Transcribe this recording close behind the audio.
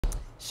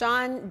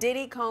Sean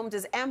Diddy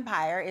Combs'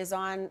 empire is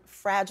on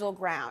fragile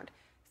ground.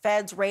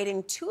 Feds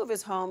raiding two of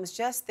his homes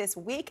just this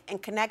week in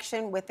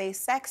connection with a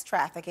sex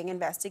trafficking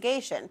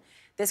investigation.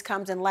 This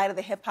comes in light of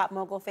the hip-hop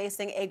mogul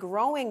facing a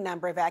growing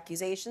number of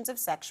accusations of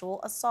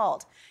sexual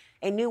assault.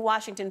 A new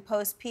Washington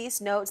Post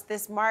piece notes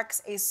this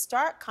marks a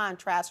stark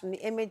contrast from the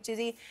image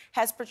Diddy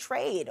has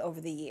portrayed over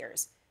the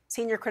years.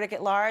 Senior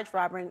critic-at-large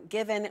Robin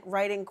Givhan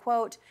writing,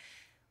 quote,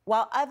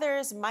 "While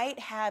others might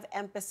have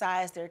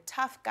emphasized their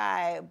tough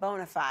guy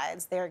bona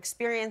fides, their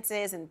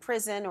experiences in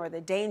prison, or the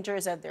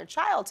dangers of their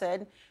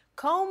childhood,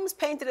 Combs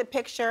painted a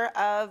picture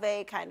of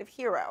a kind of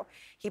hero.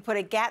 He put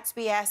a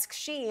Gatsby-esque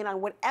sheen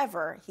on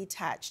whatever he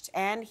touched,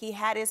 and he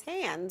had his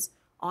hands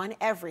on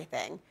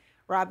everything."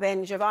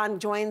 Robin Givhan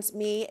joins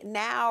me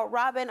now.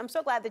 Robin, I'm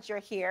so glad that you're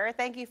here.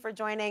 Thank you for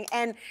joining.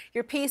 And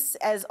your piece,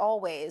 as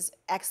always,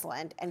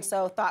 excellent and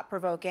so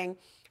thought-provoking.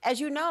 As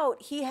you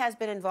note, he has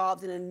been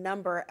involved in a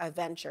number of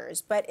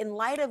ventures, but in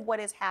light of what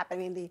is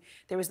happening,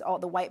 there was all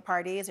the white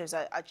parties, there's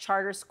a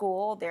charter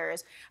school,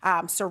 there's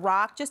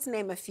Ciroc, just to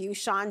name a few,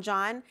 Sean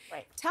John.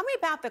 Right. Tell me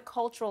about the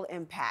cultural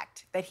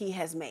impact that he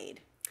has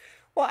made.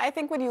 Well, I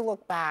think when you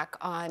look back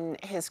on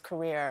his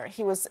career,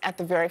 he was at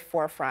the very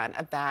forefront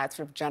of that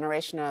sort of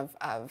generation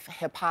of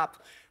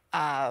hip-hop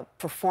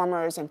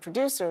performers and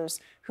producers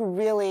who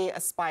really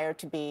aspired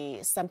to be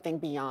something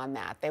beyond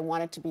that. They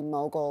wanted to be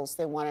moguls.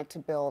 They wanted to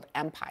build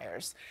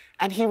empires.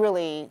 And he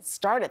really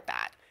started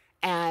that.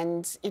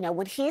 And,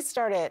 when he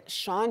started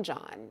Sean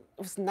John,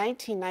 it was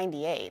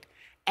 1998.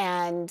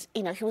 And,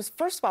 he was,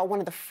 first of all, one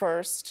of the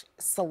first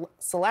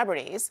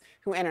celebrities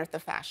who entered the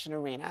fashion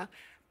arena.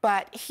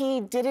 But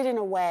he did it in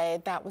a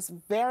way that was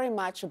very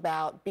much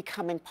about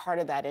becoming part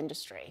of that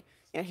industry.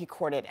 He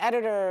courted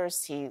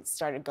editors, he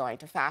started going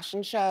to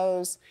fashion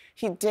shows.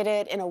 He did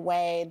it in a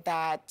way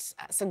that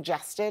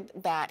suggested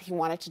that he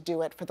wanted to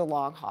do it for the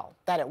long haul,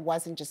 that it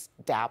wasn't just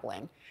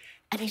dabbling.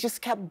 And he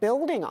just kept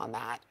building on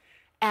that.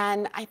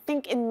 And I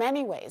think in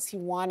many ways, he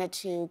wanted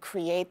to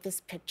create this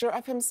picture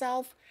of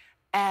himself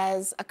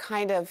as a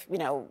kind of,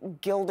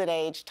 Gilded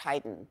Age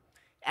titan.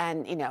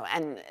 And,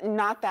 and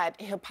not that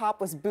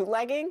hip-hop was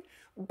bootlegging,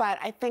 but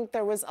I think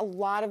there was a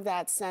lot of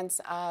that sense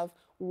of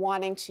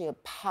wanting to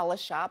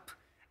polish up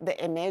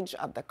the image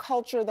of the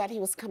culture that he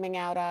was coming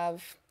out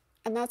of,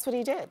 and that's what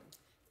he did.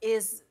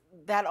 Is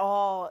that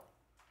all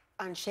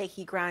on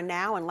shaky ground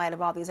now in light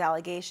of all these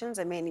allegations?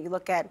 I mean, you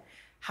look at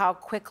how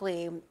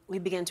quickly we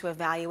begin to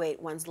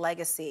evaluate one's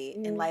legacy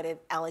in light of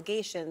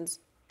allegations,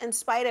 in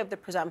spite of the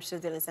presumptions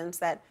of innocence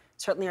that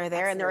certainly are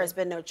there, and there has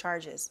been no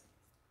charges.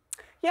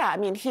 Yeah, I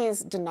mean, he's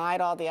denied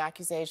all the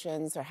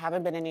accusations. There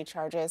haven't been any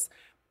charges.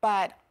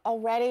 But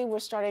already we're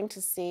starting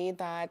to see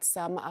that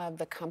some of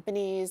the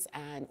companies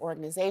and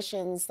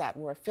organizations that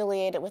were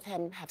affiliated with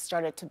him have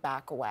started to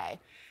back away.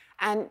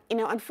 And,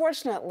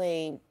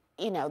 unfortunately,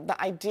 the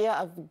idea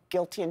of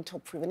guilty until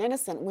proven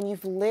innocent, when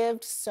you've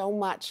lived so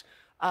much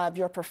of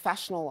your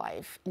professional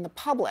life in the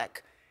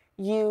public,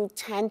 you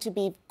tend to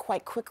be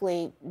quite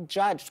quickly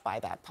judged by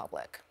that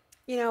public.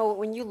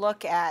 When you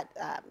look at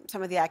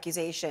some of the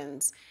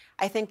accusations,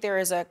 I think there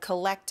is a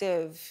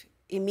collective,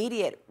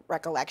 immediate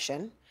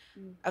recollection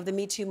of the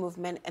Me Too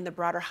movement in the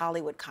broader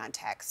Hollywood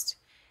context.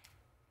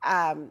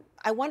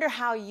 I wonder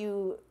how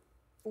you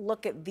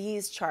look at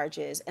these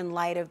charges in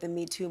light of the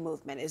Me Too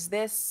movement. Is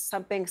this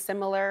something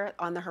similar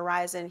on the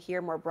horizon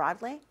here more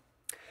broadly?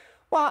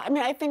 Well, I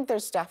mean, I think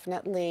there's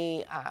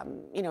definitely,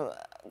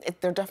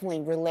 they're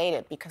definitely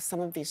related because some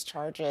of these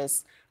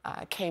charges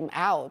came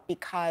out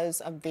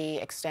because of the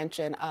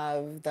extension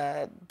of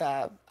the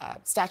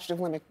statute of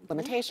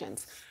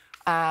limitations.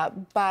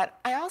 But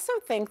I also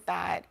think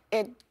that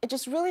it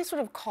just really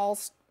sort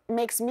of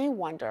makes me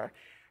wonder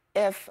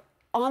if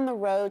on the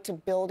road to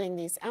building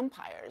these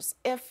empires,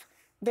 if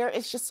there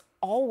is just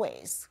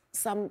always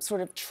some sort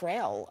of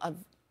trail of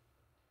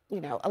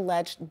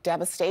alleged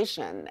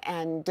devastation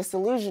and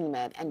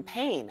disillusionment and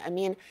pain. I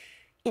mean,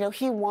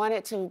 he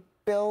wanted to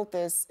build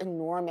this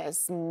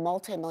enormous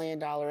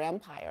multi-million-dollar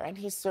empire, and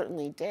he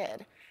certainly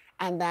did,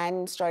 and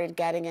then started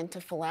getting into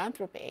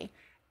philanthropy.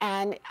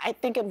 And I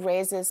think it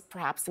raises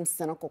perhaps some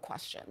cynical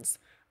questions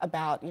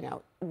about,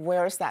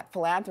 where is that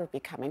philanthropy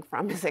coming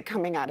from? Is it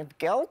coming out of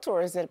guilt,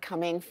 or is it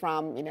coming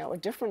from, a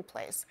different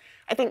place?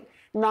 I think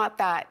not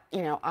that,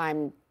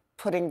 I'm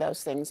putting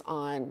those things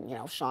on,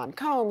 Sean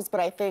Combs, but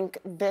I think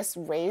this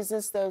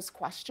raises those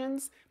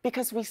questions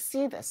because we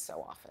see this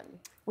so often.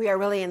 We are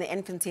really in the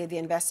infancy of the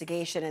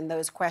investigation, and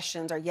those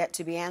questions are yet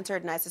to be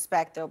answered, and I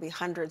suspect there'll be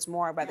hundreds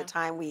more by the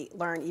time we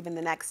learn even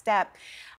the next step.